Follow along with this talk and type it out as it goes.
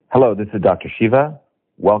Hello, this is Dr. Shiva.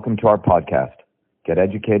 Welcome to our podcast, Get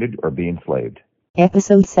Educated or Be Enslaved.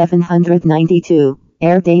 Episode 792,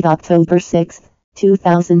 air date October 6th,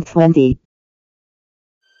 2020.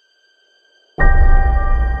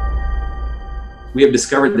 We have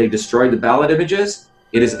discovered they destroyed the ballot images.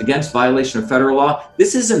 It is against violation of federal law.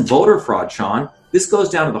 This isn't voter fraud, Sean. This goes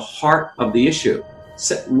down to the heart of the issue.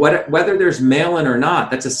 Whether there's mail-in or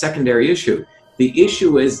not, that's a secondary issue. The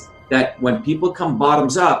issue is that when people come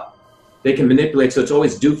bottoms up, they can manipulate. So it's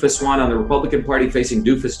always Doofus 1 on the Republican Party facing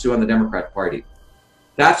Doofus 2 on the Democrat Party.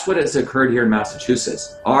 That's what has occurred here in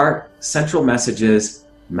Massachusetts. Our central message is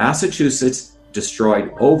Massachusetts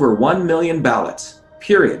destroyed over 1 million ballots,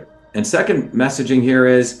 period. And second messaging here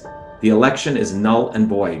is the election is null and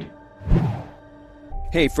void.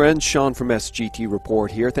 Hey friends, Sean from SGT Report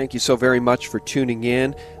here. Thank you so very much for tuning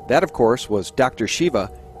in. That, of course, was Dr. Shiva.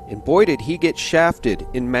 And boy, did he get shafted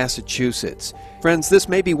in Massachusetts. Friends, this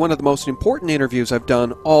may be one of the most important interviews I've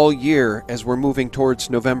done all year as we're moving towards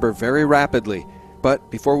November very rapidly.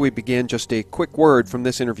 But before we begin, just a quick word from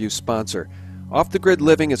this interview's sponsor. Off-the-grid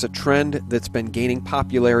living is a trend that's been gaining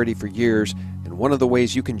popularity for years, and one of the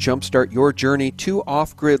ways you can jumpstart your journey to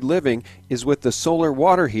off-grid living is with the solar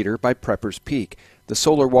water heater by Prepper's Peak. The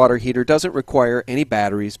solar water heater doesn't require any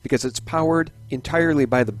batteries because it's powered entirely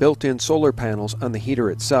by the built-in solar panels on the heater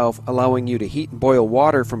itself, allowing you to heat and boil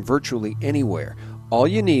water from virtually anywhere. All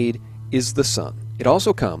you need is the sun. It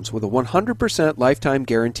also comes with a 100% lifetime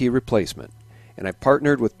guarantee replacement. And I've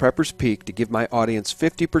partnered with Prepper's Peak to give my audience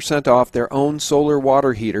 50% off their own solar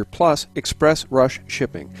water heater plus express rush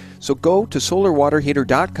shipping. So go to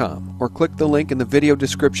solarwaterheater.com or click the link in the video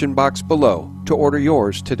description box below to order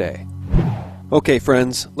yours today. Okay,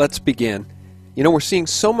 friends, let's begin. You know, we're seeing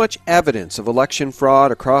so much evidence of election fraud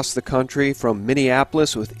across the country, from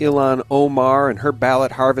Minneapolis with Ilhan Omar and her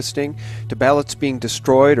ballot harvesting, to ballots being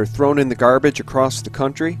destroyed or thrown in the garbage across the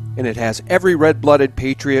country, and it has every red-blooded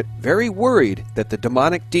patriot very worried that the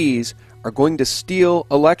demonic D's are going to steal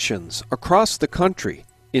elections across the country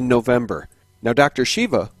in November. Now, Dr.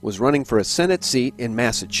 Shiva was running for a Senate seat in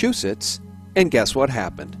Massachusetts, and guess what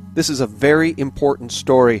happened? This is a very important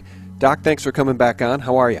story. Doc, thanks for coming back on.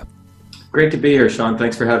 How are you? Great to be here, Sean.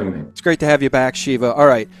 Thanks for having me. It's great to have you back, Shiva. All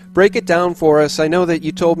right, break it down for us. I know that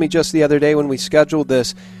you told me just the other day when we scheduled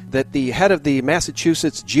this that the head of the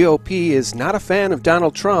Massachusetts GOP is not a fan of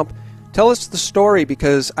Donald Trump. Tell us the story,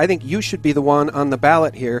 because I think you should be the one on the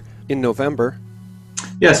ballot here in November.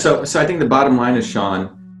 Yeah, so I think the bottom line is,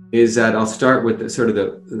 Sean, is that I'll start with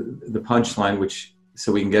the punchline, which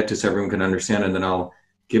so we can get to so everyone can understand, and then I'll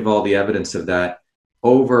give all the evidence of that.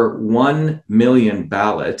 Over 1 million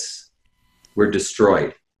ballots were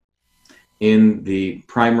destroyed in the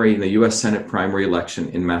U.S. Senate primary election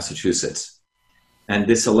in Massachusetts. And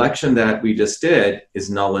this election that we just did is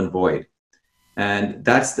null and void. And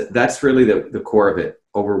that's really the core of it.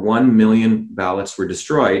 Over 1 million ballots were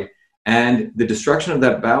destroyed. And the destruction of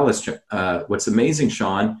that ballot, what's amazing,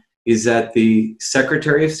 Sean, is that the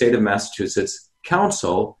Secretary of State of Massachusetts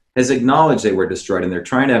Council has acknowledged they were destroyed, and they're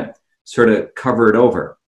trying to sort of cover it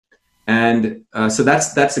over. And so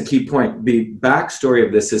that's a key point. The backstory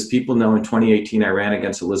of this is, people know in 2018 I ran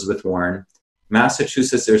against Elizabeth Warren.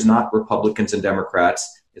 Massachusetts, there's not Republicans and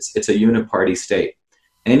Democrats. It's a uniparty state.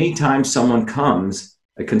 Anytime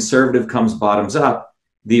a conservative comes bottoms up,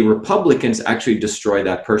 the Republicans actually destroy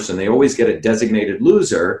that person. They always get a designated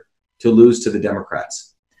loser to lose to the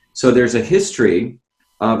Democrats. So there's a history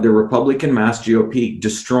of the Republican Mass GOP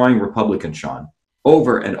destroying Republicans, Sean,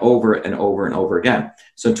 over and over and over and over again.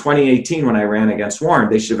 So in 2018, when I ran against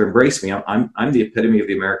Warren, they should have embraced me. I'm the epitome of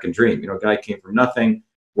the American dream. You know, a guy came from nothing,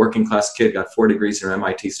 working class kid, got 4 degrees from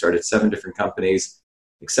MIT, started 7 different companies,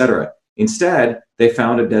 etc. Instead, they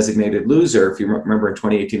found a designated loser. If you remember in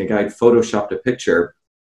 2018, a guy had photoshopped a picture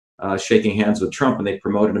shaking hands with Trump, and they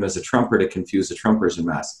promoted him as a Trumper to confuse the Trumpers en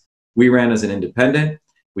masse. We ran as an independent.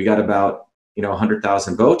 We got about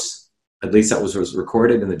 100,000 votes. At least that was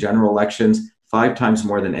recorded in the general elections. 5 times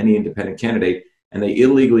more than any independent candidate, and they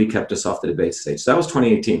illegally kept us off the debate stage. So that was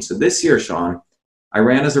 2018. So this year, Sean, I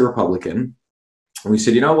ran as a Republican, and we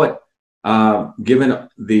said, you know what, given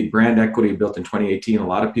the brand equity built in 2018, a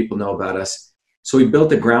lot of people know about us. So we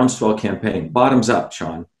built a groundswell campaign, bottoms up,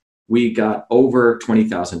 Sean. We got over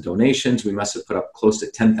 20,000 donations. We must have put up close to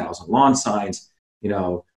 10,000 lawn signs,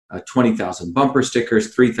 20,000 bumper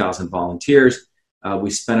stickers, 3,000 volunteers.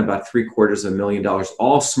 We spent about $750,000,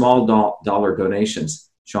 all small dollar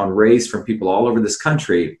donations, Sean, raised from people all over this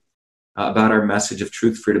country about our message of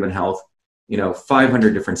truth, freedom, and health.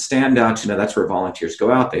 500 different standouts. That's where volunteers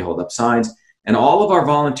go out. They hold up signs. And all of our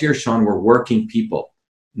volunteers, Sean, were working people,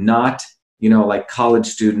 not like college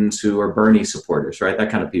students who are Bernie supporters, right? That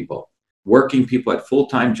kind of people. Working people at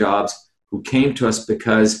full-time jobs who came to us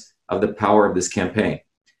because of the power of this campaign.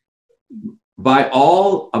 By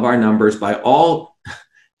all of our numbers, by all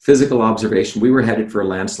physical observation, we were headed for a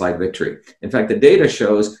landslide victory. In fact, the data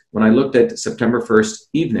shows, when I looked at September 1st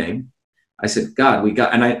evening, I said, God,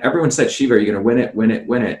 everyone said, Shiva, you're going to win it, win it,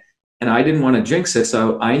 win it. And I didn't want to jinx it,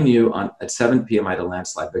 so I knew at 7 p.m. I had a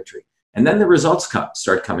landslide victory. And then the results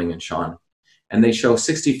start coming in, Sean. And they show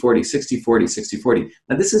 60-40, 60-40, 60-40.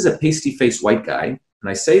 Now, this is a pasty-faced white guy, and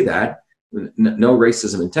I say that, no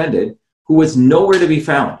racism intended, who was nowhere to be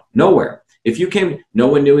found, nowhere. If you came, no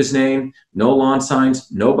one knew his name, no lawn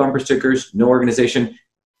signs, no bumper stickers, no organization.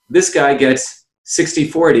 This guy gets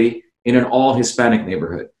 60-40 in an all-Hispanic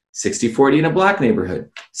neighborhood, 60-40 in a black neighborhood,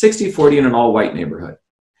 60-40 in an all-white neighborhood.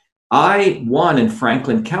 I won in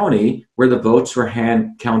Franklin County where the votes were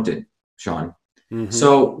hand counted, Sean. Mm-hmm.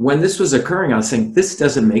 So when this was occurring, I was saying, this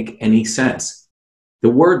doesn't make any sense. The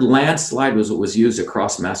word landslide was what was used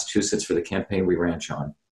across Massachusetts for the campaign we ran,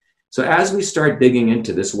 Sean. So as we start digging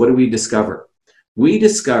into this, what do we discover? We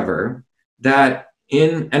discover that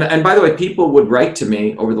and by the way, people would write to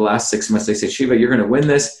me over the last 6 months. They say, Shiva, you're going to win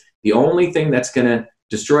this. The only thing that's going to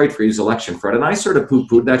destroy it for you is election fraud. And I sort of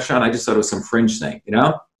poo-pooed that, Sean. I just thought it was some fringe thing,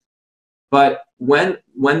 But when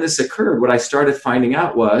this occurred, what I started finding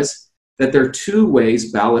out was that there are two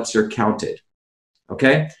ways ballots are counted,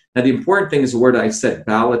 okay? Now, the important thing is the word I said,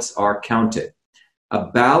 ballots are counted. A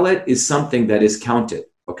ballot is something that is counted,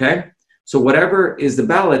 okay? So whatever is the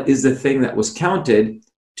ballot is the thing that was counted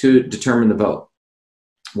to determine the vote.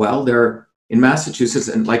 Well, in Massachusetts,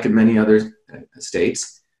 and like in many other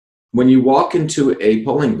states, when you walk into a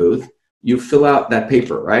polling booth, you fill out that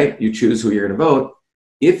paper, right? You choose who you're going to vote.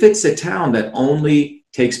 If it's a town that only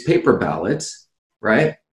takes paper ballots,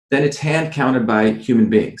 right, then it's hand counted by human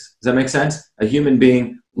beings. Does that make sense? A human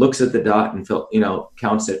being looks at the dot and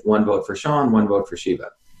counts it, 1 vote for Sean, 1 vote for Shiva.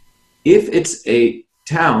 If it's a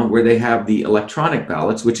town where they have the electronic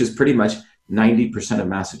ballots, which is pretty much 90% of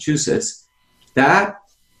Massachusetts, that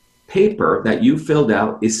paper that you filled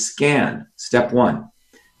out is scanned, step 1.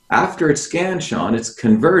 After it's scanned, Sean, it's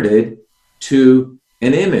converted to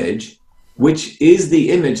an image, which is the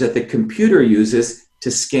image that the computer uses to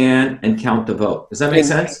scan and count the vote. Does that make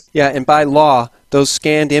sense? Yeah, and by law, those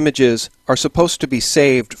scanned images are supposed to be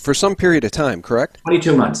saved for some period of time, correct?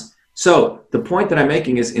 22 months. So the point that I'm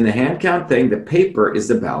making is in the hand count thing, the paper is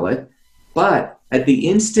the ballot, but at the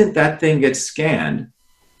instant that thing gets scanned,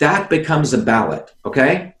 that becomes a ballot,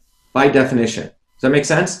 okay? By definition. Does that make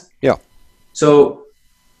sense? Yeah. So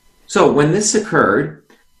when this occurred,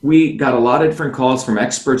 we got a lot of different calls from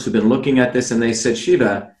experts who've been looking at this, and they said,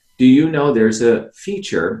 Shiva, do you know there's a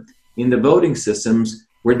feature in the voting systems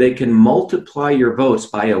where they can multiply your votes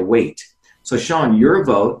by a weight? So Sean, your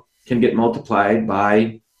vote can get multiplied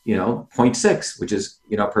by, 0.6, which is,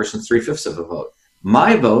 a person's 3/5 of a vote.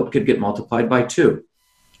 My vote could get multiplied by 2.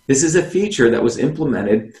 This is a feature that was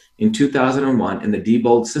implemented in 2001 in the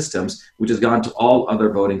Diebold systems, which has gone to all other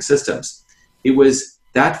voting systems.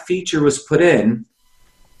 That feature was put in.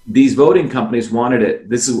 These voting companies wanted it.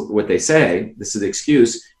 This is what they say. This is the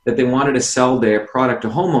excuse that they wanted to sell their product to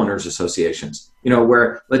homeowners associations.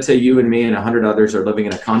 Where let's say you and me and 100 others are living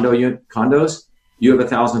in a condos. You have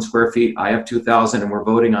 1,000 square feet. I have 2,000, and we're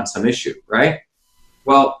voting on some issue, right?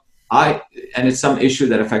 Well, and it's some issue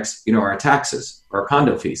that affects our taxes or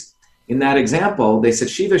condo fees. In that example, they said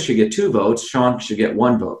Shiva should get 2 votes. Sean should get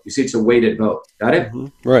 1 vote. You see, it's a weighted vote. Got it?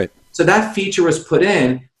 Mm-hmm. Right. So that feature was put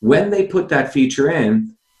in. When they put that feature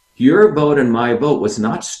in, your vote and my vote was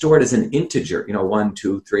not stored as an integer, 1,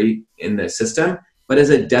 2, 3 in the system, but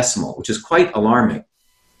as a decimal, which is quite alarming.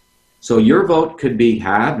 So your vote could be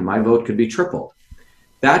halved, my vote could be tripled.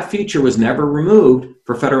 That feature was never removed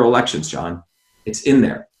for federal elections, John. It's in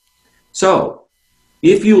there. So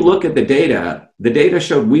if you look at the data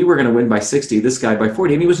showed we were going to win by 60, this guy by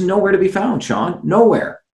 40, and he was nowhere to be found, Sean,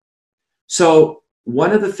 nowhere. So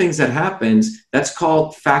one of the things that happens, that's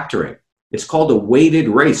called factoring. It's called a weighted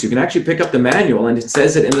race. You can actually pick up the manual and it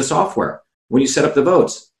says it in the software when you set up the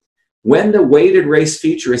votes. When the weighted race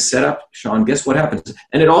feature is set up, Sean, guess what happens?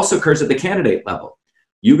 And it also occurs at the candidate level.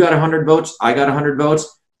 You got 100 votes, I got 100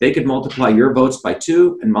 votes. They could multiply your votes by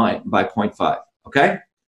 2 and mine by 0.5, okay?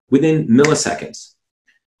 Within milliseconds.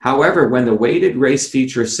 However, when the weighted race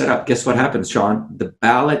feature is set up, guess what happens, Sean? The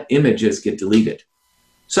ballot images get deleted.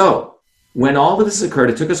 So when all of this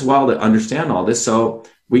occurred, it took us a while to understand all this. So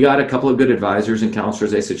we got a couple of good advisors and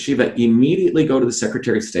counselors. They said, Shiva, immediately go to the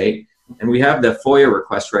Secretary of State. And we have the FOIA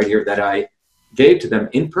request right here that I gave to them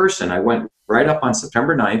in person. I went right up on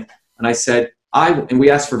September 9th and I said, and we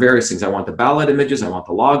asked for various things. I want the ballot images, I want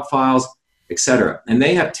the log files, etc. And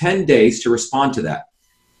they have 10 days to respond to that.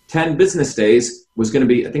 10 business days was going to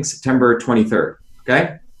be, I think, September 23rd.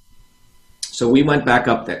 Okay. So we went back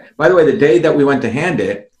up there. By the way, the day that we went to hand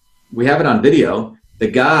it, we have it on video. The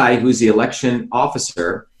guy who's the election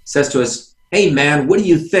officer says to us, "Hey man, what do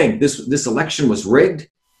you think? This election was rigged?"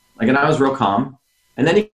 Like, and I was real calm. And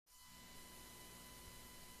then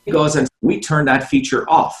he goes, and we turned that feature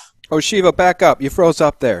off. Oh, Shiva, back up. You froze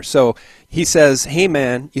up there. So he says, "Hey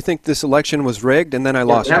man, you think this election was rigged?" And then I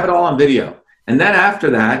lost you. We have it all on video. And then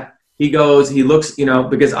after that, he goes, he looks,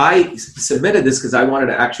 because I submitted this because I wanted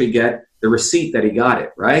to actually get the receipt that he got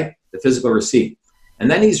it, right? The physical receipt. And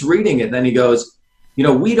then he's reading it. And then he goes,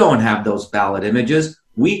 we don't have those ballot images.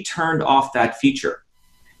 We turned off that feature.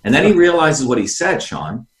 And then he realizes what he said,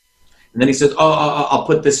 Sean. And then he says, I'll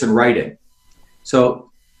put this in writing.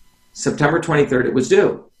 So September 23rd, it was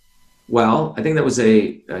due. Well, I think that was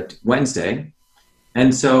a Wednesday.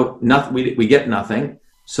 And so nothing, we get nothing.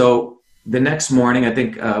 So the next morning, I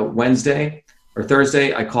think Wednesday or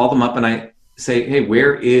Thursday, I call them up and I say, "Hey,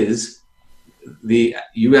 where is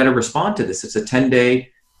you got to respond to this. It's a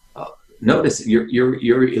 10-day notice.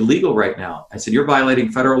 You're illegal right now." I said, "You're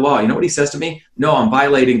violating federal law." You know what he says to me? "No, I'm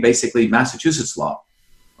violating basically Massachusetts law."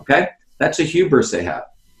 Okay? That's a hubris they have.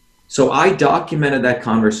 So I documented that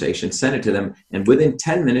conversation, sent it to them, and within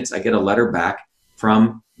 10 minutes, I get a letter back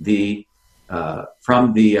from the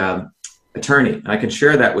attorney. And I can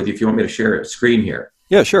share that with you if you want me to share a screen here.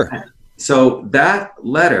 Yeah, sure. So that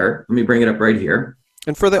letter, let me bring it up right here.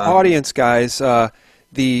 And for the audience, guys,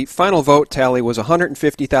 the final vote tally was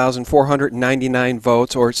 150,499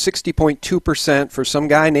 votes, or 60.2% for some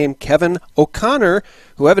guy named Kevin O'Connor,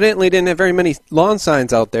 who evidently didn't have very many lawn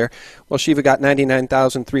signs out there. Well, Shiva got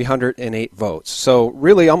 99,308 votes. So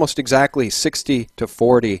really almost exactly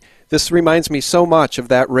 60-40. This reminds me so much of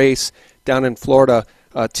that race down in Florida,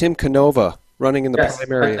 Tim Canova running in the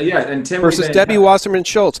primary and Tim versus Debbie Wasserman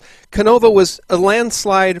Schultz. Canova was a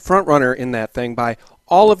landslide frontrunner in that thing by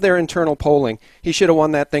all of their internal polling. He should have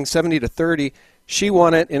won that thing 70-30. She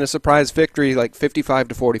won it in a surprise victory, like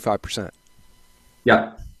 55-45%.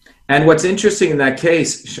 Yeah. And what's interesting in that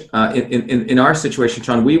case, in our situation,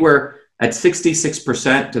 Sean, we were at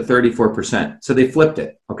 66% to 34%. So they flipped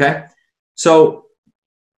it. Okay. So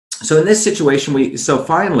in this situation,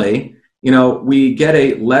 finally, we get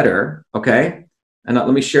a letter. Okay. And let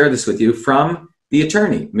me share this with you from the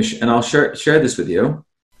attorney, and I'll share this with you.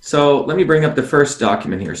 So let me bring up the first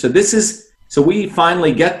document here. So we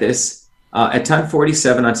finally get this at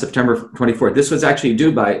 10:47 on September 24th. This was actually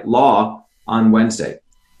due by law on Wednesday.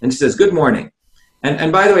 And it says, "Good morning."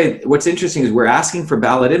 And by the way, what's interesting is we're asking for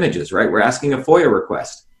ballot images, right? We're asking a FOIA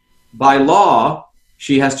request. By law,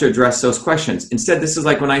 she has to address those questions. Instead, this is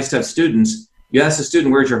like when I used to have students. You ask a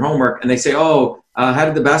student, "Where's your homework?" And they say, how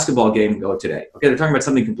did the basketball game go today? Okay, they're talking about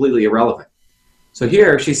something completely irrelevant. So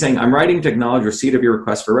here she's saying, "I'm writing to acknowledge receipt of your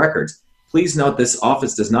request for records. Please note this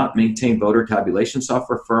office does not maintain voter tabulation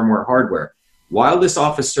software, firmware, hardware. While this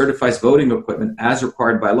office certifies voting equipment as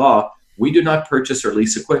required by law, we do not purchase or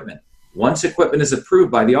lease equipment. Once equipment is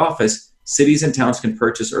approved by the office, cities and towns can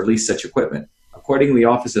purchase or lease such equipment. Accordingly, the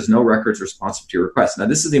office has no records responsive to your request." Now,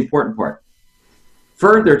 this is the important part.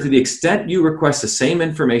 "Further, to the extent you request the same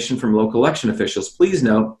information from local election officials, please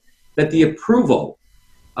note that the approval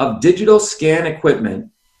of digital scan equipment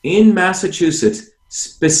in Massachusetts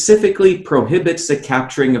specifically prohibits the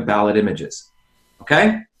capturing of ballot images."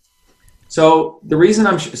 Okay? So the reason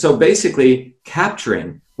so basically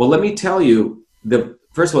capturing, well, let me tell you,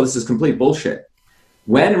 first of all, this is complete bullshit.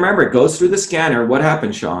 Remember, it goes through the scanner. What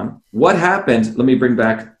happened, Sean? What happened? Let me bring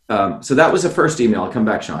back, so that was the first email. I'll come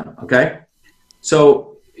back, Sean. Okay? So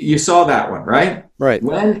you saw that one, right? Right.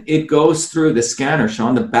 When it goes through the scanner,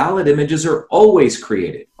 Sean, the ballot images are always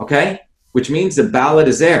created, okay? Which means the ballot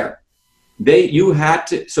is there.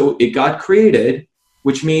 So it got created,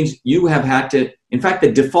 which means you have had to, in fact,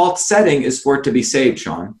 the default setting is for it to be saved,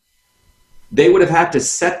 Sean. They would have had to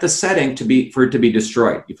set the setting for it to be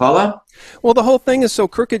destroyed. You follow? Well, the whole thing is so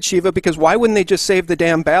crooked, Shiva, because why wouldn't they just save the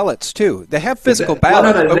damn ballots, too? They have physical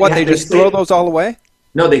ballots, but they just throw those all away?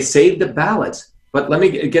 No, they saved the ballots. But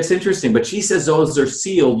it gets interesting. But she says those are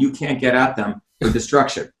sealed. You can't get at them for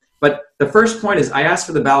destruction. But the first point is I asked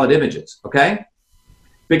for the ballot images, okay?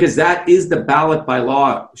 Because that is the ballot by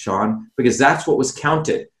law, Sean, because that's what was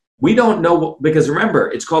counted. We don't know, because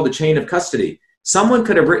remember, it's called the chain of custody. Someone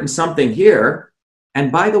could have written something here.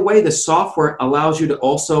 And by the way, the software allows you to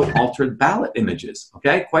also alter ballot images,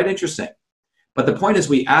 okay? Quite interesting. But the point is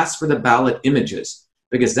we asked for the ballot images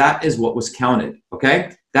because that is what was counted,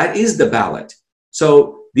 okay? That is the ballot.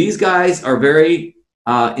 So these guys are very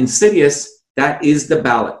insidious. That is the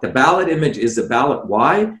ballot. The ballot image is the ballot.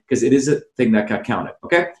 Why? Because it is a thing that got counted.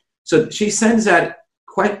 Okay. So she sends that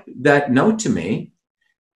note to me,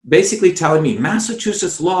 basically telling me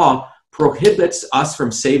Massachusetts law prohibits us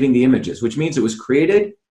from saving the images, which means it was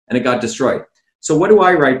created and it got destroyed. So what do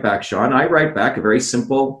I write back, Sean? I write back a very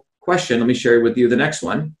simple question. Let me share with you the next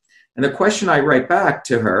one. And the question I write back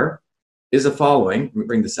to her is the following. Let me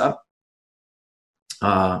bring this up.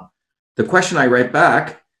 The question I write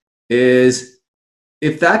back is,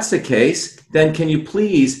 if that's the case, then can you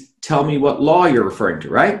please tell me what law you're referring to,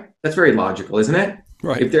 right? That's very logical, isn't it?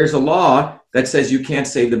 Right. If there's a law that says you can't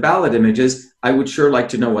save the ballot images, I would sure like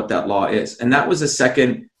to know what that law is. And that was the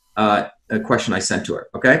second question I sent to her,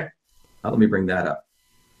 okay? Let me bring that up.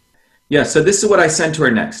 Yeah, so this is what I sent to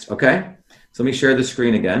her next, okay? So let me share the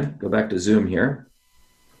screen again. Go back to Zoom here.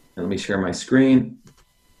 And let me share my screen.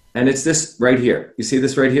 And it's this right here. You see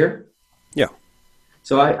this right here? Yeah.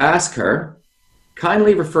 So I ask her,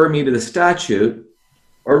 kindly refer me to the statute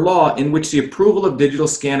or law in which the approval of digital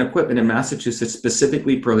scan equipment in Massachusetts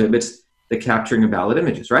specifically prohibits the capturing of ballot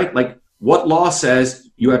images, right? Like, what law says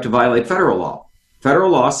you have to violate federal law?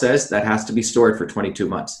 Federal law says that has to be stored for 22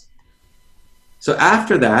 months. So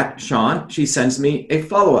after that, Sean, she sends me a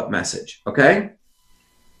follow-up message, okay?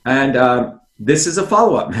 And this is a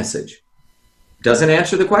follow-up message. Doesn't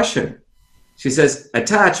answer the question. She says,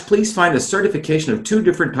 attached, please find the certification of 2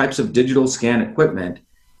 different types of digital scan equipment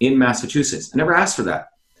in Massachusetts. I never asked for that.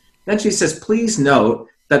 Then she says, please note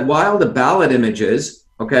that while the ballot images,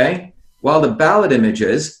 okay, while the ballot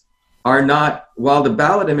images are not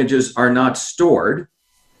stored,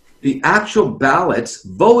 the actual ballots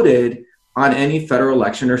voted on any federal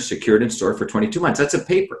election are secured and stored for 22 months. That's a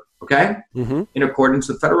paper, okay? Mm-hmm. In accordance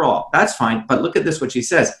with federal law. That's fine, but look at this, what she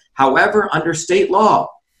says. However, under state law,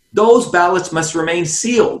 those ballots must remain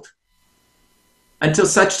sealed until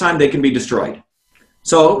such time they can be destroyed.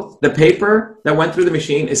 So the paper that went through the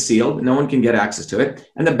machine is sealed. No one can get access to it.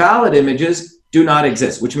 And the ballot images do not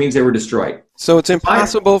exist, which means they were destroyed. So it's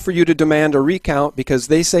impossible for you to demand a recount because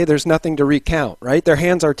they say there's nothing to recount, right? Their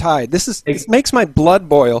hands are tied. This makes my blood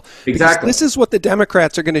boil. Exactly. This is what the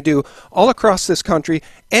Democrats are going to do all across this country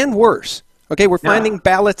and worse. Okay, we're finding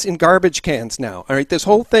ballots in garbage cans now. All right, this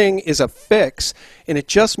whole thing is a fix, and it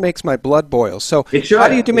just makes my blood boil. So how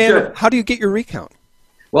do you demand? How do you get your recount?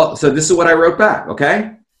 Well, so this is what I wrote back,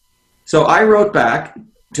 okay? So I wrote back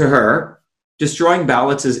to her, destroying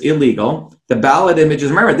ballots is illegal. The ballot images,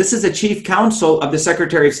 remember, this is the chief counsel of the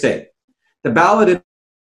Secretary of State. The ballot image,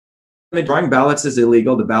 destroying ballots is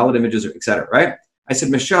illegal. The ballot images, et cetera, right? I said,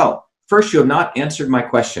 Michelle, first, you have not answered my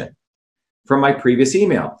question from my previous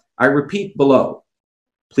email. I repeat below.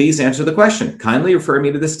 Please answer the question. Kindly refer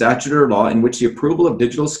me to the statute or law in which the approval of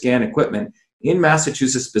digital scan equipment in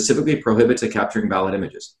Massachusetts specifically prohibits the capturing ballot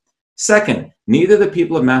images. Second, neither the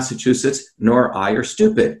people of Massachusetts nor I are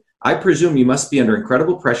stupid. I presume you must be under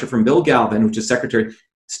incredible pressure from Bill Galvin, which is Secretary of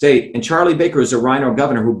State, and Charlie Baker, who's a rhino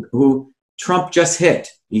governor who Trump just hit.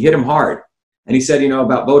 He hit him hard. And he said,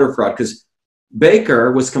 about voter fraud, because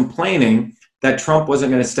Baker was complaining that Trump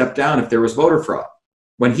wasn't going to step down if there was voter fraud.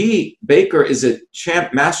 When Baker is a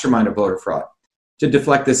mastermind of voter fraud to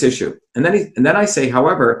deflect this issue. And then I say,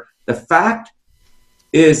 however, the fact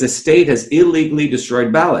is the state has illegally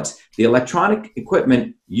destroyed ballots. The electronic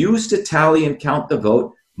equipment used to tally and count the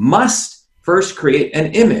vote must first create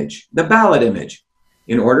an image, the ballot image,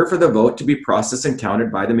 in order for the vote to be processed and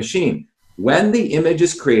counted by the machine. When the image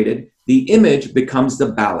is created, the image becomes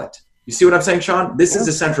the ballot. You see what I'm saying, Sean? This is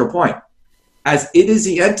the central point, as it is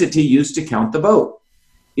the entity used to count the vote.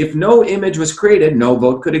 If no image was created, no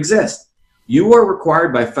vote could exist. You are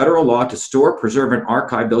required by federal law to store, preserve, and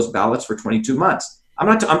archive those ballots for 22 months.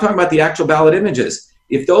 I'm talking about the actual ballot images.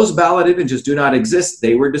 If those ballot images do not exist,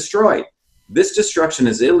 they were destroyed. This destruction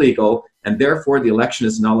is illegal, and therefore the election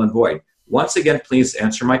is null and void. Once again, please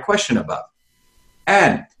answer my question above.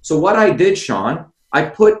 And so what I did, Sean, I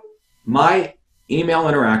put my email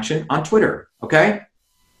interaction on Twitter, okay?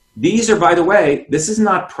 These are, by the way, this is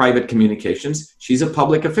not private communications. She's a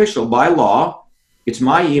public official by law. It's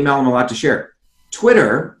my email. I'm allowed to share it.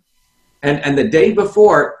 Twitter, and the day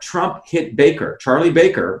before, Trump hit Baker, Charlie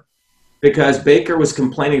Baker, because Baker was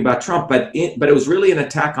complaining about Trump, but it was really an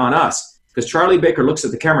attack on us. Because Charlie Baker looks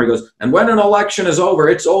at the camera and goes, and when an election is over,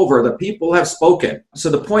 it's over. The people have spoken. So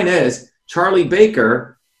the point is, Charlie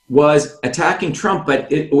Baker was attacking Trump,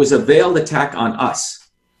 but it was a veiled attack on us,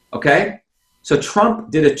 okay? So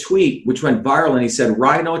Trump did a tweet which went viral, and he said,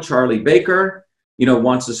 Rhino Charlie Baker,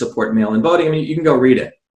 wants to support mail-in voting. I mean, you can go read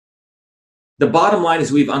it. The bottom line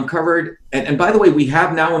is we've uncovered, and by the way, we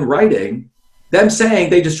have now in writing them saying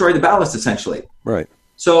they destroyed the ballots, essentially. Right.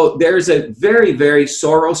 So there's a very, very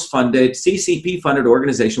Soros-funded, CCP-funded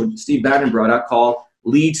organization, which Steve Bannon brought out, called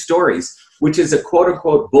Lead Stories, which is a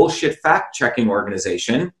quote-unquote bullshit fact-checking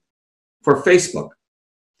organization for Facebook.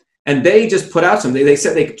 And they just put out something. They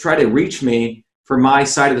said they could try to reach me for my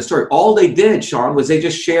side of the story. All they did, Sean, was they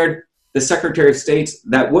just shared the Secretary of State's,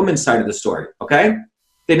 that woman's side of the story, okay?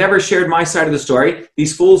 They never shared my side of the story.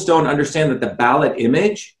 These fools don't understand that the ballot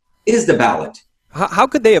image is the ballot. How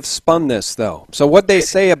could they have spun this, though? So what'd they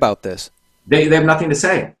say about this? They have nothing to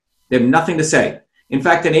say. They have nothing to say. In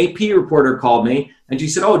fact, an AP reporter called me, and she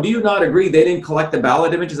said, oh, do you not agree they didn't collect the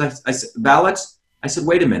ballot images? I said, ballots? I said,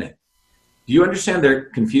 wait a minute. Do you understand they're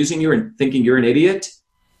confusing you and thinking you're an idiot?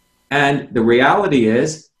 And the reality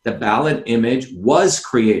is the ballot image was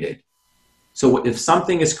created. So if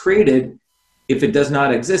something is created, if it does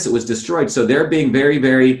not exist, it was destroyed. So they're being very,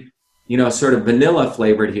 very, sort of vanilla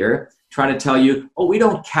flavored here, trying to tell you, oh, we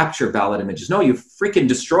don't capture ballot images. No, you freaking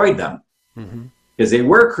destroyed them because they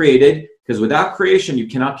were created, because without creation, you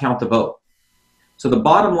cannot count the vote. So the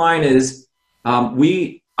bottom line is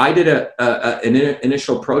I did an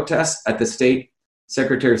initial protest at the state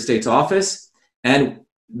Secretary of State's office. And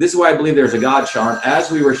this is why I believe there's a God, Sean.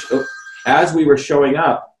 As we were showing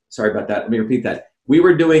up, sorry about that, let me repeat that. We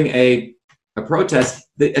were doing a protest.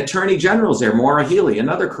 The Attorney General's there, Maura Healey,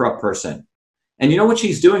 another corrupt person. And you know what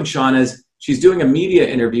she's doing, Sean, is she's doing a media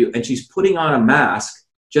interview and she's putting on a mask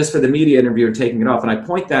just for the media interview and taking it off. And I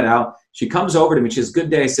point that out. She comes over to me. She says, good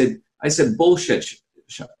day. I said, bullshit,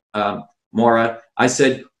 Maura. I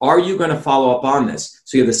said, are you going to follow up on this?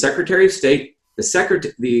 So you have the Secretary of State,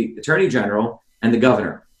 the Attorney General, and the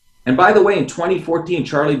governor. And by the way, in 2014,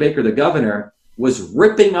 Charlie Baker, the governor, was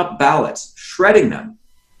ripping up ballots, shredding them,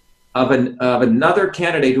 of another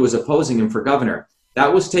candidate who was opposing him for governor.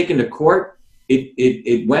 That was taken to court.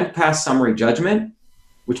 It went past summary judgment,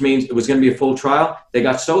 which means it was going to be a full trial. They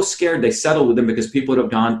got so scared they settled with him because people would have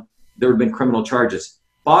gone, there would have been criminal charges.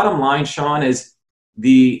 Bottom line, Sean, is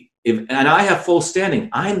and I have full standing.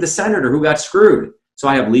 I'm the senator who got screwed. So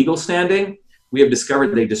I have legal standing. We have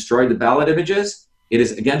discovered they destroyed the ballot images. It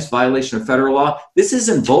is against violation of federal law. This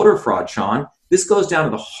isn't voter fraud, Sean. This goes down to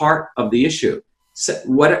the heart of the issue. So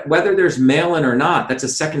whether there's mail-in or not, that's a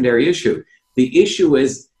secondary issue. The issue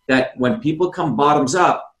is that when people come bottoms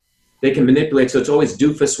up, they can manipulate. So it's always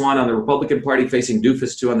Doofus 1 on the Republican Party facing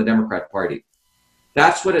Doofus 2 on the Democrat Party.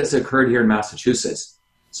 That's what has occurred here in Massachusetts.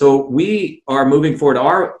 So we are moving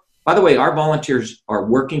forward. By the way, our volunteers are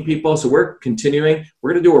working people. So we're continuing.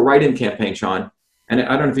 We're going to do a write-in campaign, Sean. And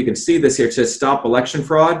I don't know if you can see this here. It says Stop Election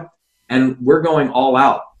Fraud. And we're going all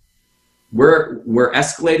out. We're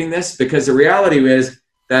escalating this because the reality is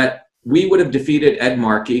that we would have defeated Ed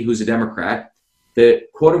Markey, who's a Democrat. The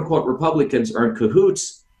quote-unquote Republicans are in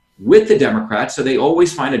cahoots with the Democrats, so they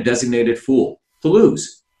always find a designated fool to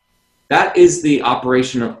lose. That is the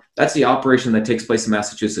operation. That's the operation that takes place in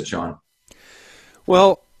Massachusetts, Sean.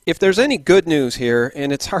 Well, if there's any good news here,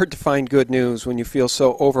 and it's hard to find good news when you feel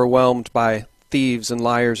so overwhelmed by thieves and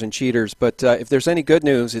liars and cheaters, but if there's any good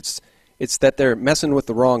news, it's that they're messing with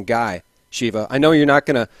the wrong guy, Shiva. I know you're not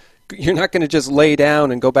gonna just lay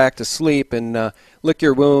down and go back to sleep and lick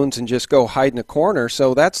your wounds and just go hide in a corner.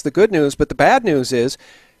 So that's the good news. But the bad news is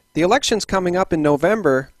the election's coming up in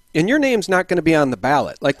November, and your name's not going to be on the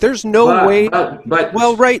ballot. Like, there's no way.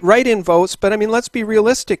 Well, write-in votes, but I mean, let's be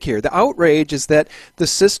realistic here. The outrage is that the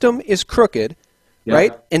system is crooked,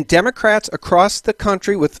 right? And Democrats across the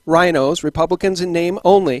country with rhinos, Republicans in name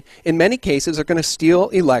only, in many cases are going to steal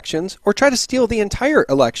elections or try to steal the entire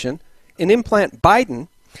election and implant Biden.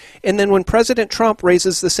 And then when President Trump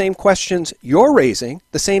raises the same questions you're raising,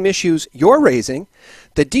 the same issues you're raising,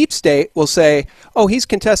 the deep state will say, oh, he's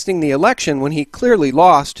contesting the election when he clearly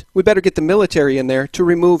lost. We better get the military in there to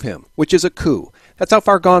remove him, which is a coup. That's how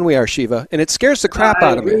far gone we are, Shiva. And it scares the crap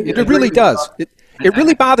out of me. It really does. It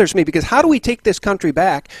really bothers me because how do we take this country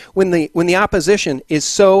back when the opposition is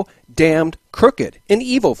so damned crooked and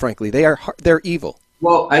evil, frankly? They're evil.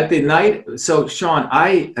 Well, at the night, so Sean,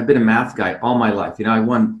 I have been a math guy all my life. I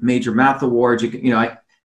won major math awards.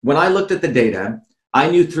 When I looked at the data, I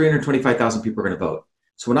knew 325,000 people were going to vote.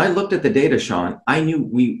 So when I looked at the data, Sean, I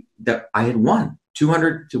knew that I had won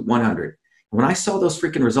 200 to 100. And when I saw those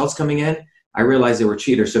freaking results coming in, I realized they were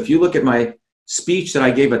cheaters. So if you look at my speech that I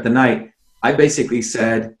gave at the night, I basically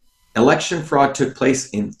said election fraud took place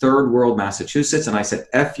in third world Massachusetts. And I said,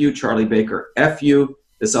 F you, Charlie Baker, F you,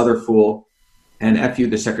 this other fool, and F you,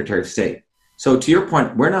 the Secretary of State. So to your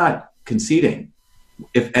point, we're not conceding.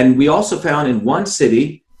 And we also found in one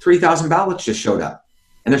city, 3,000 ballots just showed up.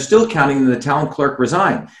 and they're still counting, and the town clerk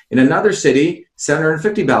resigned. In another city,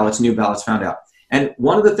 750 new ballots found out. And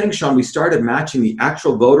one of the things, Sean, we started matching the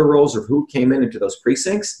actual voter rolls of who came into those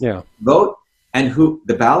precincts, vote, and who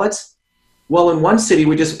the ballots. Well, in one city,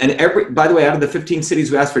 by the way, out of the 15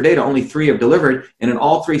 cities we asked for data, only 3 have delivered. And in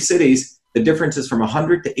all 3 cities, the difference is from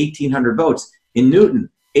 100 to 1,800 votes. In Newton,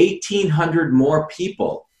 1,800 more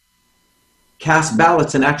people cast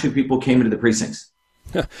ballots than actually people came into the precincts.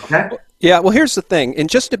 Okay? Yeah, well, here's the thing. And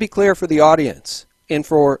just to be clear for the audience and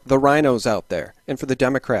for the rhinos out there and for the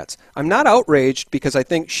Democrats, I'm not outraged because I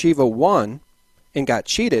think Shiva won and got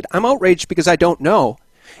cheated. I'm outraged because I don't know.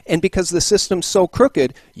 And because the system's so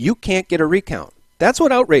crooked, you can't get a recount. That's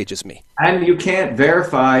what outrages me. And you can't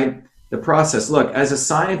verify the process. Look, as a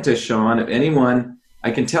scientist, Sean, if anyone,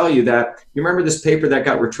 I can tell you that, you remember this paper that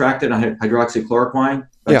got retracted on hydroxychloroquine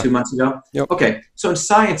about 2 months ago? Yep. Okay, so in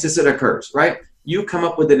science, this occurs, right? You come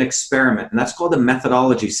up with an experiment, and that's called the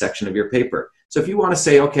methodology section of your paper. So if you want to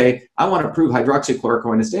say, okay, I want to prove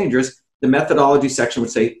hydroxychloroquine is dangerous, the methodology section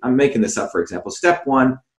would say, I'm making this up, for example, step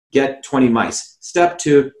 1, get 20 mice. Step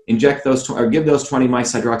 2, inject those, or give those 20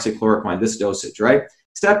 mice hydroxychloroquine, this dosage, right?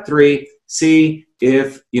 Step 3, see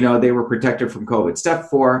if, they were protected from COVID. Step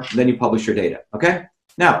 4, then you publish your data, okay?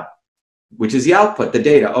 Now, which is the output, the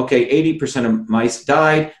data. Okay, 80% of mice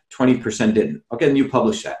died, 20% didn't. Okay, then you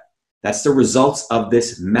publish that. That's the results of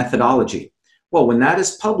this methodology. Well, when that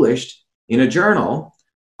is published in a journal,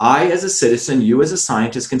 I, as a citizen, you as a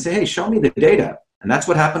scientist, can say, hey, show me the data. And that's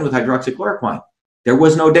what happened with hydroxychloroquine. There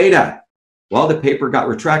was no data. Well, the paper got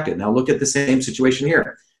retracted. Now look at the same situation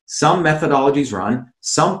here. Some methodologies run.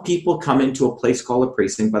 Some people come into a place called a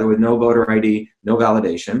precinct, by the way, no voter ID, no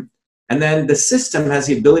validation. And then the system has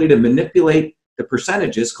the ability to manipulate the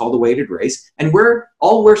percentages called the weighted race. And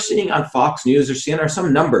all we're seeing on Fox News or CNN are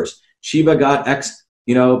some numbers. Shiva got X,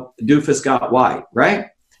 Doofus got Y, right?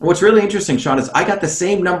 And what's really interesting, Sean, is I got the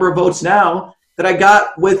same number of votes now that I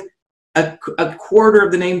got with a quarter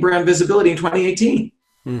of the name brand visibility in 2018.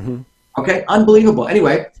 Mm-hmm. Okay, unbelievable.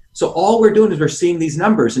 Anyway, so all we're doing is we're seeing these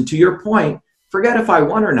numbers. And to your point, forget if I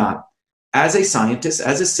won or not. As a scientist,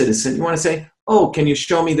 as a citizen, you want to say, oh, can you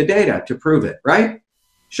show me the data to prove it, right?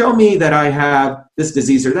 Show me that I have this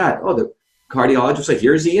disease or that. Oh, the cardiologist will say,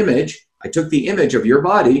 here's the image. I took the image of your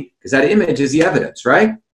body because that image is the evidence,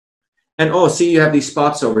 right? And, oh, see, you have these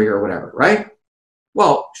spots over here or whatever, right?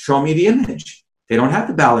 Well, show me the image. They don't have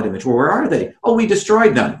the ballot image. Well, where are they? Oh, we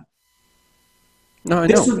destroyed them. No, I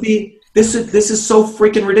know. This is so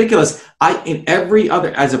freaking ridiculous.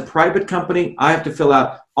 As a private company, I have to fill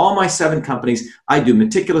out all my 7 companies. I do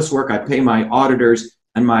meticulous work. I pay my auditors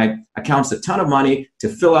and my accountants a ton of money to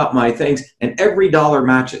fill out my things, and every dollar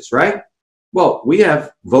matches, right? Well, we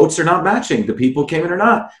have votes are not matching. The people came in or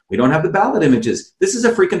not. We don't have the ballot images. This is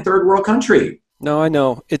a freaking third world country. No, I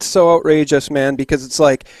know. It's so outrageous, man, because it's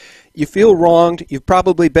like, you feel wronged. You've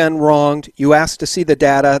probably been wronged. You ask to see the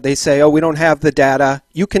data. They say, oh, we don't have the data.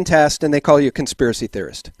 You contest, and they call you a conspiracy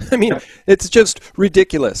theorist. I mean, it's just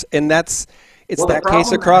ridiculous. And it's that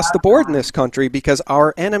case across the board in this country because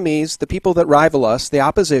our enemies, the people that rival us, the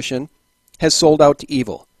opposition, has sold out to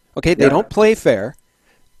evil. Okay, they don't play fair.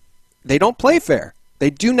 They don't play fair. They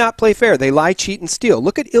do not play fair. They lie, cheat, and steal.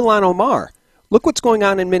 Look at Ilhan Omar. Look what's going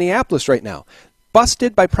on in Minneapolis right now.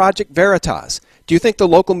 Busted by Project Veritas. Do you think the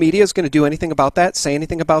local media is going to do anything about that, say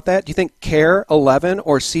anything about that? Do you think CARE 11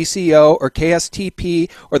 or CCO or KSTP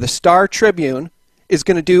or the Star Tribune is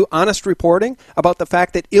going to do honest reporting about the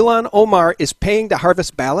fact that Ilhan Omar is paying to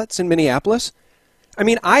harvest ballots in Minneapolis? I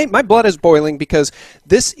mean, my blood is boiling because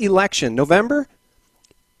this election, November,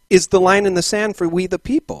 is the line in the sand for we the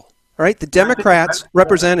people. All right? The Democrats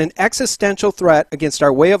represent an existential threat against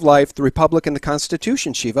our way of life, the Republic, and the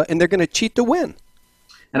Constitution, Shiva, and they're going to cheat to win.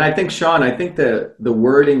 And I think, Sean, the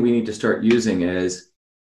wording we need to start using is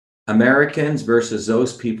Americans versus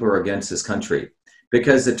those people who are against this country.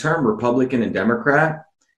 Because the term Republican and Democrat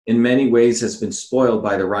in many ways has been spoiled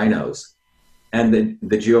by the rhinos and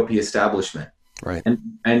the GOP establishment. Right.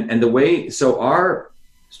 And the way, so our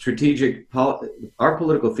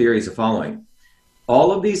political theory is the following.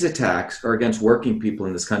 All of these attacks are against working people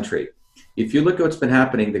in this country. If you look at what's been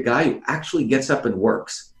happening, the guy who actually gets up and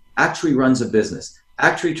works, actually runs a business,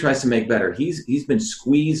 actually tries to make better, he's been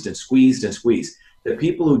squeezed and squeezed and squeezed. The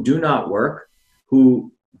people who do not work,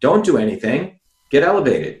 who don't do anything, get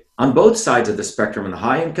elevated on both sides of the spectrum, on the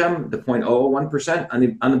high income, the 0.01%,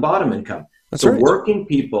 on the bottom income. That's so right. Working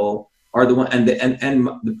people are the one, and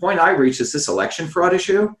the point I reach is this election fraud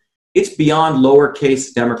issue. It's beyond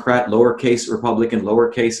lowercase Democrat, lowercase Republican,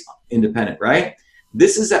 lowercase independent, right?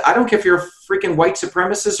 This is, I don't care if you're a freaking white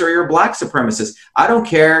supremacist or you're a black supremacist. I don't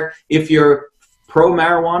care if you're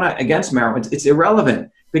pro-marijuana, against marijuana. It's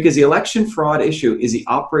irrelevant because the election fraud issue is the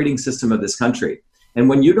operating system of this country. And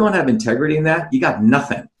when you don't have integrity in that, you got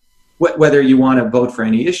nothing. Whether you want to vote for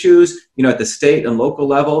any issues, at the state and local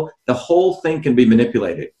level, the whole thing can be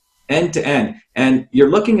manipulated end to end. And you're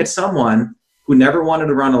looking at someone who never wanted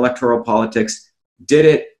to run electoral politics, did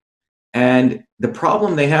it. And the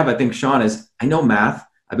problem they have, I think, Sean, is I know math.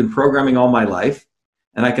 I've been programming all my life,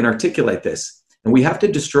 and I can articulate this. And we have to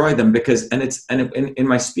destroy them because, and in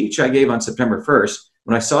my speech I gave on September 1st,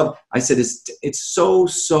 when I said it's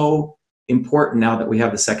so important now that we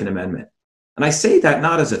have the Second Amendment. And I say that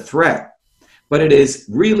not as a threat, but it is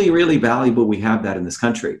really, really valuable we have that in this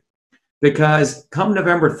country. Because come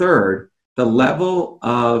November 3rd, the level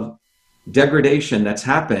of degradation that's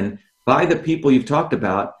happened by the people you've talked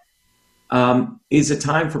about is a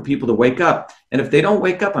time for people to wake up. And if they don't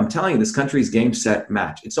wake up, I'm telling you, this country's game, set,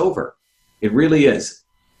 match. It's over. It really is.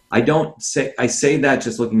 I say that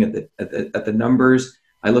just looking at the numbers.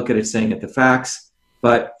 I look at it saying at the facts.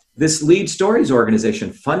 But this Lead Stories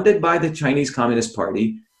organization, funded by the Chinese Communist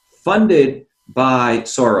Party, funded by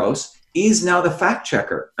Soros, is now the fact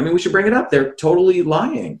checker. I mean, we should bring it up. They're totally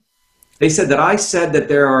lying. They said that I said that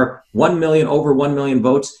there are over 1 million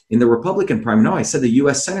votes in the Republican primary. No, I said the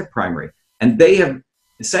U.S. Senate primary. And they have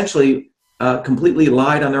essentially completely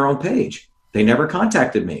lied on their own page. They never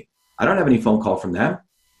contacted me. I don't have any phone call from them.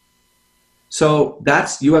 So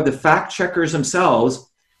you have the fact checkers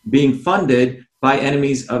themselves being funded by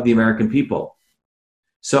enemies of the American people.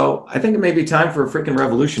 So I think it may be time for a freaking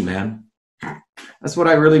revolution, man. That's what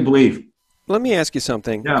I really believe. Let me ask you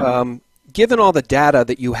something. Yeah. Given all the data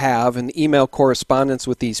that you have and the email correspondence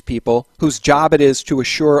with these people, whose job it is to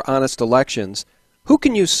assure honest elections, who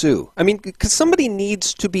can you sue? I mean, because somebody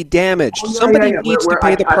needs to be damaged. Somebody needs to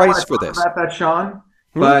pay the price for this. I don't want to talk about that, Sean,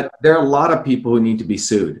 but there are a lot of people who need to be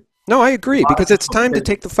sued. No, I agree, because it's time to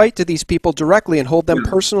take the fight to these people directly and hold them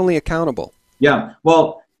personally accountable. Yeah.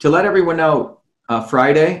 Well, to let everyone know,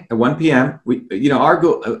 Friday at 1 p.m., our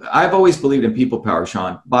goal, I've always believed in people power,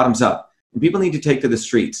 Sean, bottoms up. And people need to take to the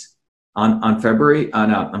streets on Friday. I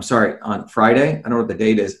don't know what the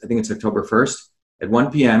date is. I think it's October 1st at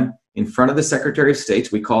 1 p.m. in front of the Secretary of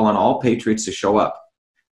State. We call on all patriots to show up.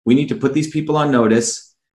 We need to put these people on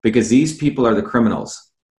notice because these people are the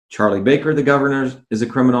criminals. Charlie Baker, the governor, is a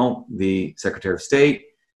criminal. The Secretary of State,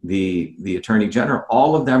 the Attorney General,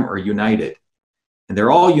 all of them are united. And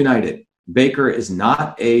they're all united. Baker is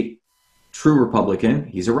not a true Republican.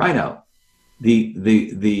 He's a rhino. The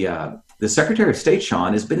Secretary of State,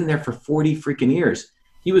 Sean, has been in there for 40 freaking years.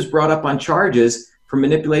 He was brought up on charges for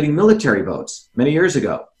manipulating military votes many years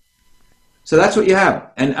ago. So that's what you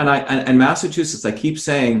have. And Massachusetts, I keep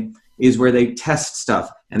saying, is where they test stuff.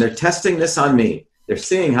 And they're testing this on me. They're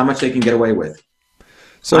seeing how much they can get away with.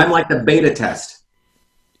 So I'm like the beta test.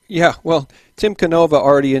 Yeah, well, Tim Canova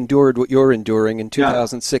already endured what you're enduring in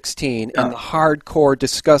 2016, and the hardcore,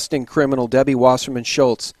 disgusting criminal Debbie Wasserman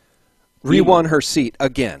Schultz re-won her seat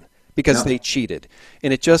again because they cheated.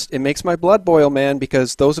 And it makes my blood boil, man,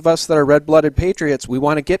 because those of us that are red-blooded patriots, we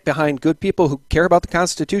want to get behind good people who care about the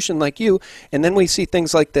Constitution like you, and then we see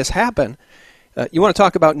things like this happen. You want to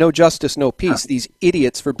talk about no justice, no peace, these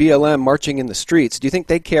idiots for BLM marching in the streets. Do you think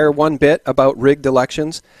they care one bit about rigged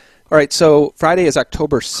elections? All right, so Friday is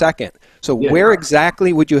October 2nd. So where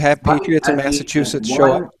exactly would you have patriots in Massachusetts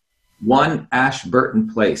show up? 1 Ashburton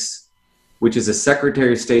Place, which is a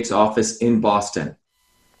Secretary of State's office in Boston.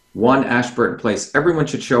 1 Ashburton Place. Everyone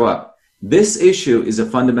should show up. This issue is a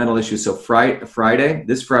fundamental issue. So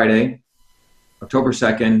this Friday, October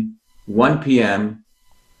 2nd, 1 p.m.,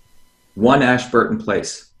 1 Ashburton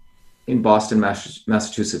Place in Boston,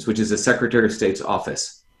 Massachusetts, which is a Secretary of State's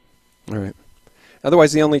office. All right.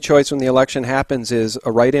 Otherwise, the only choice when the election happens is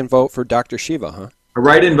a write-in vote for Dr. Shiva, huh? A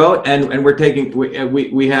write-in vote, and we're taking,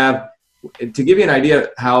 we have, to give you an idea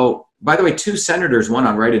how, by the way, 2 senators won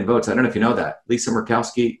on write-in votes. I don't know if you know that. Lisa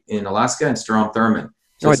Murkowski in Alaska and Strom Thurmond.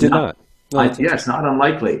 So no, I did not. No, it's not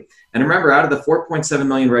unlikely. And remember, out of the 4.7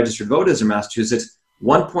 million registered voters in Massachusetts,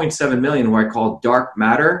 1.7 million who I call dark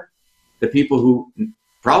matter, the people who,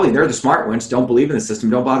 probably they're the smart ones, don't believe in the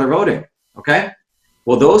system, don't bother voting, okay?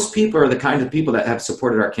 Well, those people are the kind of people that have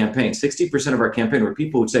supported our campaign. 60% of our campaign were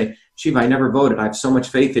people who would say, Shiva, I never voted. I have so much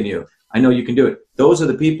faith in you. I know you can do it. Those are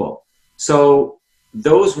the people. So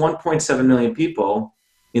those 1.7 million people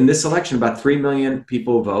in this election, about 3 million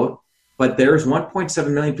people vote, but there's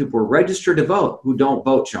 1.7 million people who are registered to vote who don't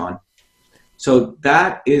vote, Sean. So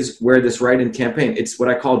that is where this write-in campaign, it's what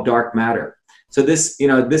I call dark matter. So this,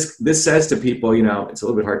 this says to people, it's a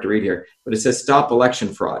little bit hard to read here, but it says stop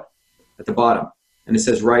election fraud at the bottom. And it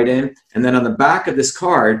says write in. And then on the back of this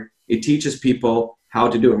card, it teaches people how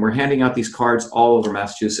to do it. And we're handing out these cards all over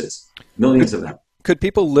Massachusetts, millions of them. Could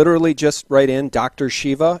people literally just write in Dr.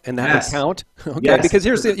 Shiva and that would count? Okay, yes. Because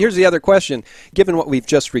here's the other question. Given what we've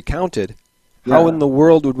just recounted, how in the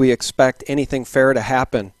world would we expect anything fair to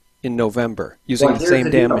happen in November using the same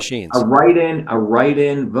damn machines? A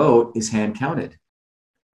write-in vote is hand counted.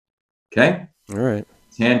 Okay? All right.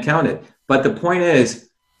 It's hand counted. But the point is,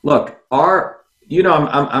 look,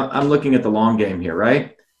 I'm looking at the long game here,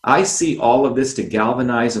 right? I see all of this to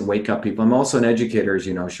galvanize and wake up people. I'm also an educator, as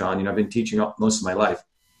you know, Sean. I've been teaching most of my life,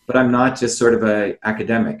 but I'm not just sort of an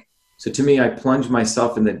academic. So to me, I plunge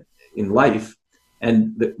myself in life.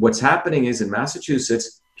 And what's happening is in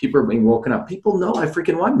Massachusetts, people are being woken up. People know I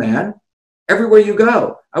freaking won, man. Everywhere you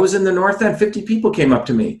go. I was in the North End. 50 people came up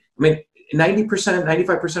to me. I mean, 90%,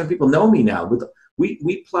 95% of people know me now.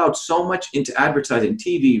 We plowed so much into advertising,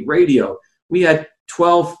 TV, radio. We had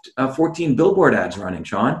 12, 14 billboard ads running,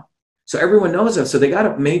 Sean. So everyone knows us. So they got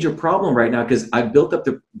a major problem right now because I built up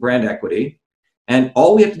the brand equity. And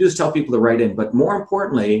all we have to do is tell people to write in. But more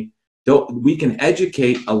importantly, we can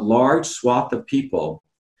educate a large swath of people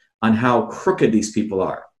on how crooked these people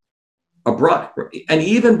are. Abroad. And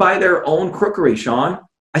even by their own crookery, Sean,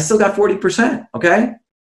 I still got 40%, okay?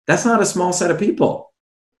 That's not a small set of people.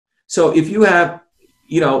 So if you have,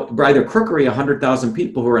 by their crookery, 100,000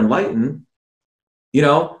 people who are enlightened,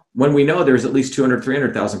 when we know there's at least 200,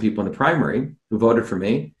 300,000 people in the primary who voted for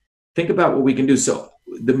me, think about what we can do. So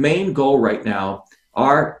the main goal right now,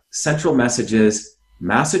 our central message is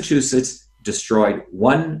Massachusetts destroyed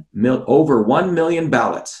over 1 million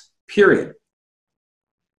ballots, period.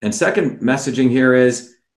 And second messaging here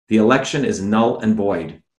is the election is null and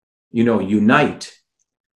void. Unite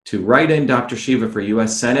to write in Dr. Shiva for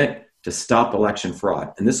U.S. Senate to stop election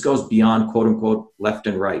fraud. And this goes beyond, quote unquote, left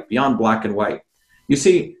and right, beyond black and white. You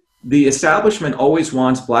see, the establishment always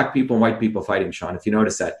wants black people and white people fighting, Sean, if you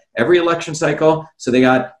notice that. Every election cycle, so they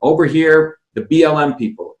got over here the BLM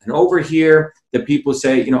people, and over here the people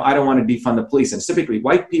say, I don't want to defund the police. And typically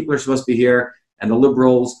white people are supposed to be here, and the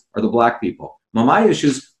liberals are the black people. Now, my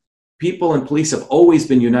issues, people and police have always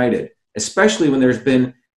been united, especially when there's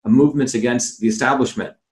been movements against the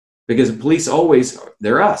establishment. Because the police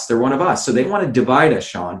they're us, they're one of us. So they want to divide us,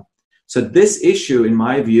 Sean. So this issue, in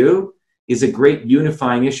my view, is a great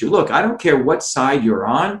unifying issue. Look, I don't care what side you're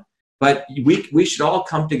on, but we should all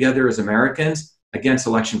come together as Americans against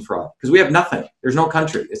election fraud because we have nothing. There's no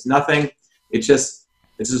country. It's nothing.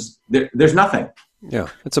 There's nothing. Yeah,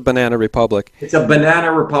 it's a banana republic. It's a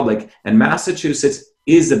banana republic, and Massachusetts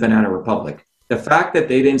is a banana republic. The fact that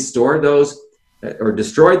they didn't store those or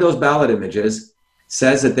destroy those ballot images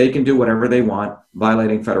says that they can do whatever they want,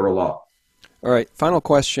 violating federal law. All right, final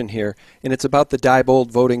question here, and it's about the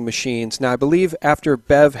Diebold voting machines. Now, I believe after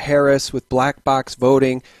Bev Harris with black box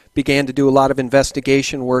voting began to do a lot of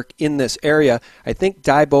investigation work in this area, I think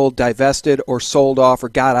Diebold divested or sold off or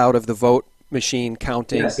got out of the vote machine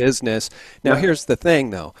counting business. Now, here's the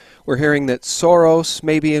thing, though. We're hearing that Soros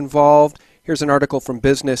may be involved. Here's an article from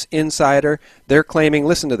Business Insider. They're claiming,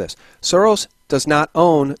 listen to this, Soros does not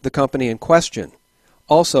own the company in question.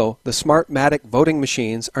 Also, the Smartmatic voting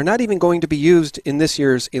machines are not even going to be used in this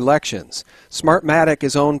year's elections. Smartmatic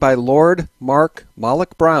is owned by Lord Mark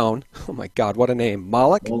Malloch Brown. Oh my God, what a name.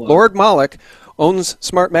 Malloch? Lord Malloch owns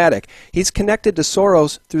Smartmatic. He's connected to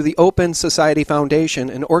Soros through the Open Society Foundation,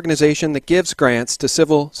 an organization that gives grants to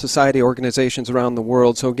civil society organizations around the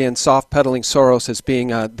world. So again, soft-pedaling Soros as being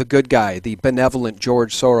the good guy, the benevolent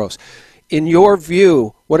George Soros. In your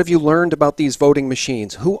view, what have you learned about these voting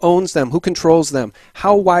machines? Who owns them? Who controls them?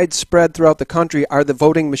 How widespread throughout the country are the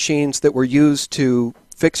voting machines that were used to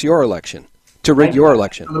fix your election, to rig your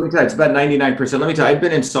election? Let me tell you, it's about 99%. Let me tell you, I've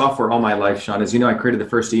been in software all my life, Sean. As you know, I created the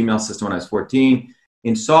first email system when I was 14.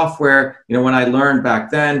 In software, when I learned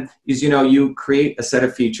back then is, you create a set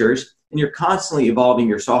of features and you're constantly evolving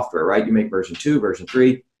your software, right? You make version 2, version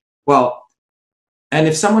 3. Well, and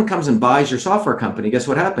if someone comes and buys your software company, guess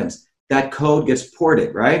what happens? That code gets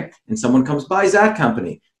ported, right? And someone comes buys that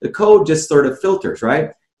company. The code just sort of filters,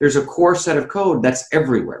 right? There's a core set of code that's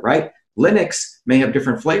everywhere, right? Linux may have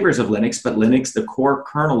different flavors of Linux, but Linux, the core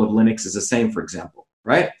kernel of Linux is the same, for example,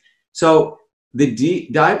 right? So the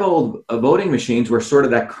Diebold voting machines were sort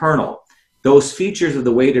of that kernel. Those features of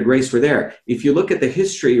the weighted race were there. If you look at the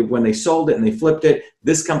history of when they sold it and they flipped it,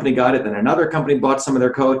 this company got it, then another company bought some of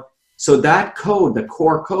their code. So that code, the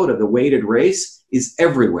core code of the weighted race, is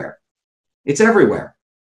everywhere. It's everywhere.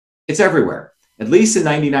 It's everywhere, at least in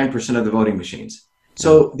 99% of the voting machines.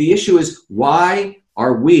 So the issue is, why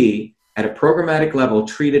are we at a programmatic level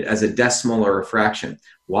treated as a decimal or a fraction?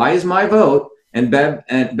 Why is my vote, and Bev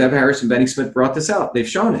Harris and Benny Smith brought this out, they've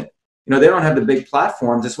shown it. They don't have the big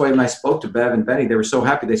platforms. That's why when I spoke to Bev and Benny, they were so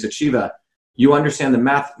happy. They said, Shiva, you understand the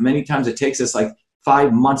math. Many times it takes us like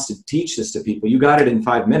 5 months to teach this to people. You got it in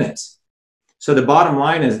 5 minutes. So the bottom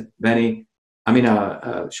line is,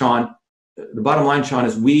 Sean, the bottom line, Sean,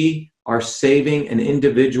 is we are saving an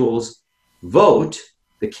individual's vote,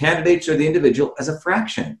 the candidates or the individual, as a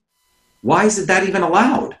fraction. Why is that even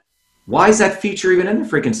allowed? Why is that feature even in the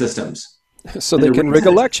freaking systems? So they can rig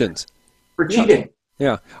elections. For cheating.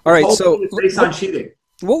 Yeah. All right. So based on cheating.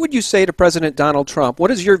 What would you say to President Donald Trump?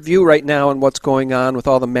 What is your view right now on what's going on with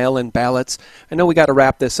all the mail-in ballots? I know we got to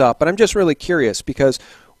wrap this up, but I'm just really curious because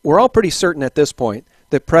we're all pretty certain at this point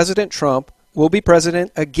that President Trump will be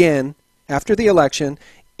president again after the election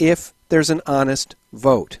if there's an honest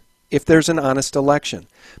vote, if there's an honest election.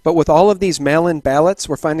 But with all of these mail-in ballots,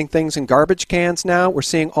 we're finding things in garbage cans now. We're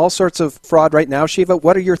seeing all sorts of fraud right now. Shiva,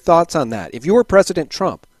 what are your thoughts on that? If you were President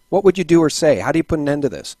Trump, what would you do or say? How do you put an end to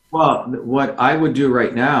this? Well, what I would do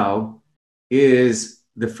right now is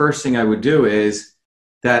the first thing I would do is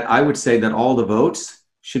that I would say that all the votes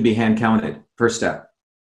should be hand counted. First step.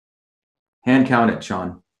 Hand counted,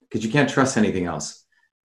 Sean, because you can't trust anything else.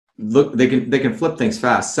 Look, they can flip things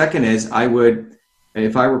fast. Second is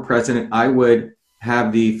if I were president, I would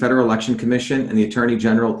have the Federal Election Commission and the Attorney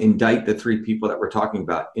General indict the 3 people that we're talking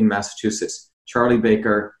about in Massachusetts. Charlie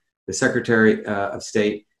Baker, the Secretary of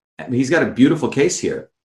State. He's got a beautiful case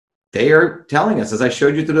here. They are telling us, as I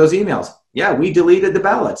showed you through those emails, yeah, we deleted the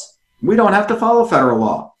ballots. We don't have to follow federal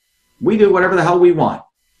law. We do whatever the hell we want.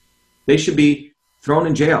 They should be thrown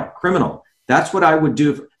in jail, criminal. That's what I would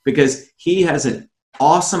do because he has an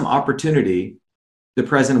awesome opportunity, the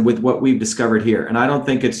president, with what we've discovered here. And I don't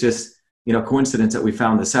think it's just, coincidence that we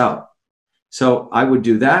found this out. So I would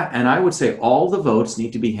do that. And I would say all the votes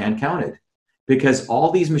need to be hand counted because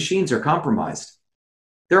all these machines are compromised.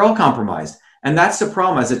 They're all compromised. And that's the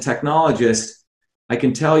problem. As a technologist, I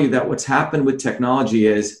can tell you that what's happened with technology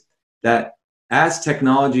is that as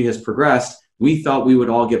technology has progressed, we thought we would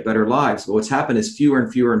all get better lives. But what's happened is fewer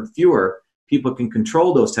and fewer and fewer people can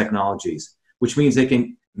control those technologies, which means they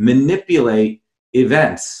can manipulate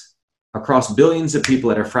events across billions of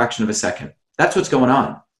people at a fraction of a second. That's what's going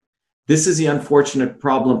on. This is the unfortunate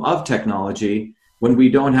problem of technology when we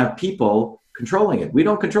don't have people controlling it. We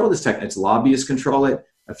don't control this tech. It's lobbyists control it,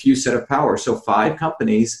 a few set of power. So 5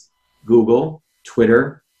 companies, Google,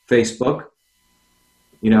 Twitter, Facebook,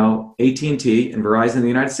 AT&T and Verizon in the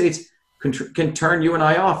United States can turn you and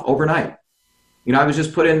I off overnight. I was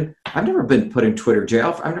just I've never been put in Twitter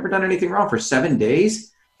jail. I've never done anything wrong for 7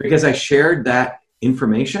 days because I shared that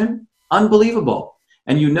information. Unbelievable.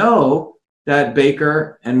 And that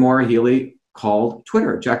Baker and Maura Healey called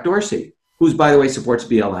Twitter, Jack Dorsey, who's, by the way, supports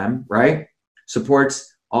BLM, right?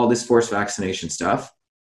 Supports all this forced vaccination stuff.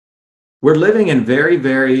 We're living in very,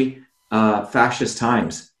 very fascist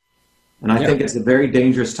times. And I think it's a very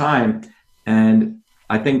dangerous time. And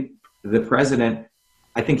I think the president,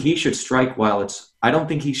 he should strike while I don't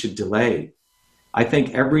think he should delay. I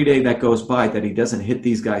think every day that goes by that he doesn't hit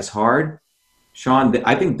these guys hard, Sean,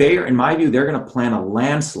 I think in my view, they're going to plan a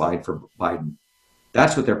landslide for Biden.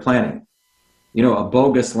 That's what they're planning. A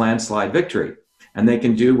bogus landslide victory. And they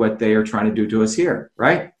can do what they are trying to do to us here,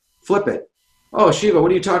 right? Flip it. Oh, Shiva,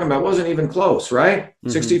 what are you talking about? It wasn't even close, right?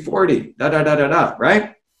 60-40,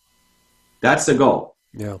 right? That's the goal.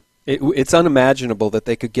 Yeah. It's unimaginable that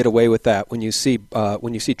they could get away with that when you see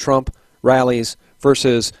Trump rallies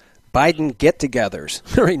versus Biden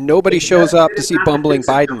get-togethers. Right? Nobody shows up to see bumbling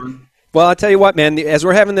Biden. Well, I'll tell you what, man, as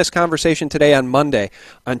we're having this conversation today on Monday,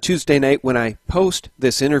 on Tuesday night when I post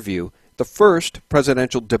this interview, the first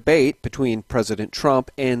presidential debate between President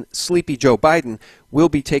Trump and Sleepy Joe Biden will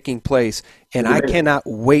be taking place, and I cannot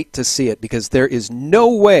wait to see it because there is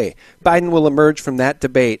no way Biden will emerge from that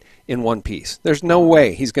debate in one piece. There's no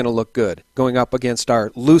way he's going to look good going up against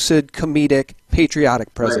our lucid, comedic,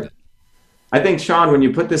 patriotic president. Right. I think, Sean, when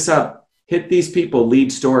you put this up, hit these people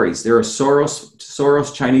lead stories. They're a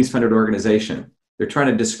Soros Chinese-funded organization. They're trying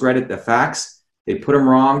to discredit the facts. They put them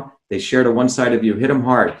wrong. They share to one side of you. Hit them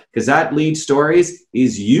hard. Because that lead stories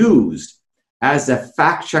is used as a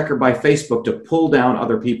fact checker by Facebook to pull down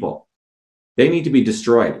other people. They need to be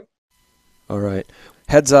destroyed. All right.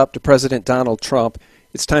 Heads up to President Donald Trump.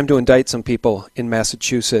 It's time to indict some people in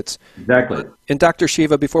Massachusetts. Exactly. And Dr.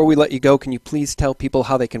 Shiva, before we let you go, can you please tell people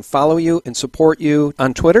how they can follow you and support you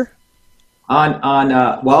on Twitter?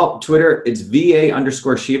 On Twitter, it's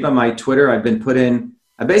VA_Shiva. My Twitter, I've been put in.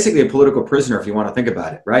 I'm basically a political prisoner, if you want to think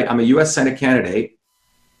about it, right? I'm a U.S. Senate candidate.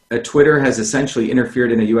 Twitter has essentially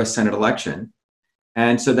interfered in a U.S. Senate election.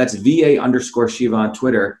 And so that's VA_Shiva on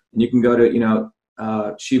Twitter. And you can go to,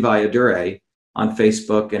 Shiva Ayyadurai on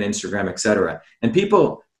Facebook and Instagram, etc. And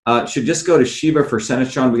people should just go to Shiva for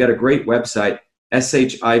Senate, Sean. We got a great website,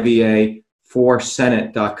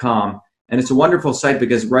 SHIVA4Senate.com. And it's a wonderful site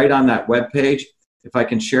because right on that webpage, if I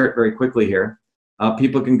can share it very quickly here,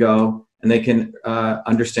 people can go and they can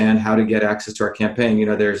understand how to get access to our campaign. You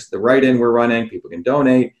know, there's the write-in we're running. People can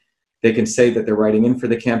donate. They can say that they're writing in for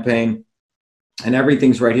the campaign. And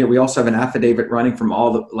everything's right here. We also have an affidavit running from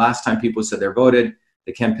all the last time people said they're voted.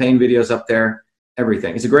 The campaign video's up there,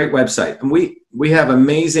 everything. It's a great website. And we have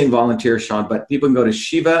amazing volunteers, Sean, but people can go to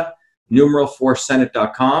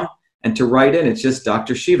Shiva4Senate.com. And to write in, it's just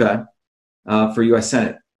Dr. Shiva for U.S.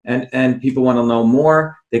 Senate. And people want to know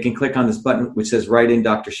more, they can click on this button which says write in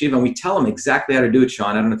Dr. Shiva. And we tell them exactly how to do it,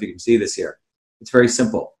 Sean. I don't know if you can see this here. It's very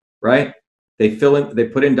simple, right? They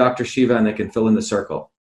put in Dr. Shiva and they can fill in the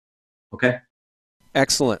circle. Okay?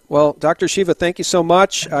 Excellent. Well, Dr. Shiva, thank you so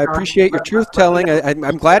much. I appreciate your truth-telling.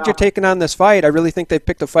 I'm glad you're taking on this fight. I really think they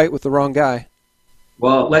picked a fight with the wrong guy.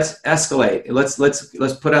 Well, let's escalate. Let's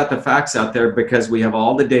put out the facts out there because we have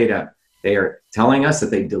all the data. They are telling us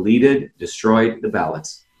that they destroyed the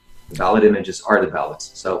ballots. The ballot images are the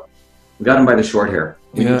ballots. So we got them by the short hair.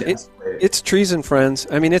 It's treason, friends.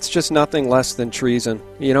 I mean, it's just nothing less than treason.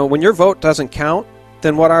 You know, when your vote doesn't count,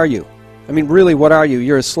 then what are you? I mean, really, what are you?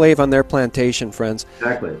 You're a slave on their plantation, friends.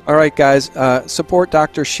 Exactly. All right, guys. Support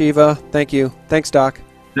Dr. Shiva. Thank you. Thanks, Doc.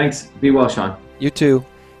 Thanks. Be well, Sean. You too.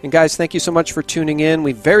 And guys, thank you so much for tuning in.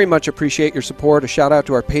 We very much appreciate your support. A shout out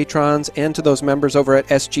to our patrons and to those members over at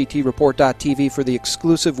sgtreport.tv for the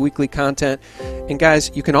exclusive weekly content. And guys,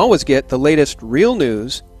 you can always get the latest real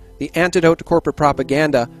news, the antidote to corporate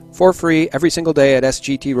propaganda, for free every single day at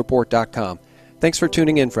sgtreport.com. Thanks for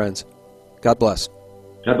tuning in, friends. God bless.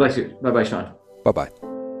 God bless you. Bye-bye, Sean. Bye-bye.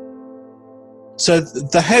 So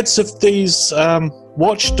the heads of these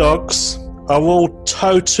watchdogs are all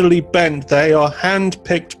totally bent. They are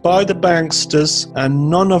handpicked by the banksters, and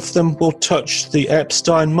none of them will touch the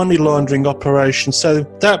Epstein money laundering operation. So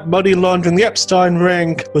that money laundering, the Epstein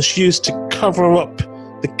ring, was used to cover up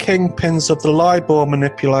the kingpins of the LIBOR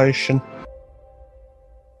manipulation.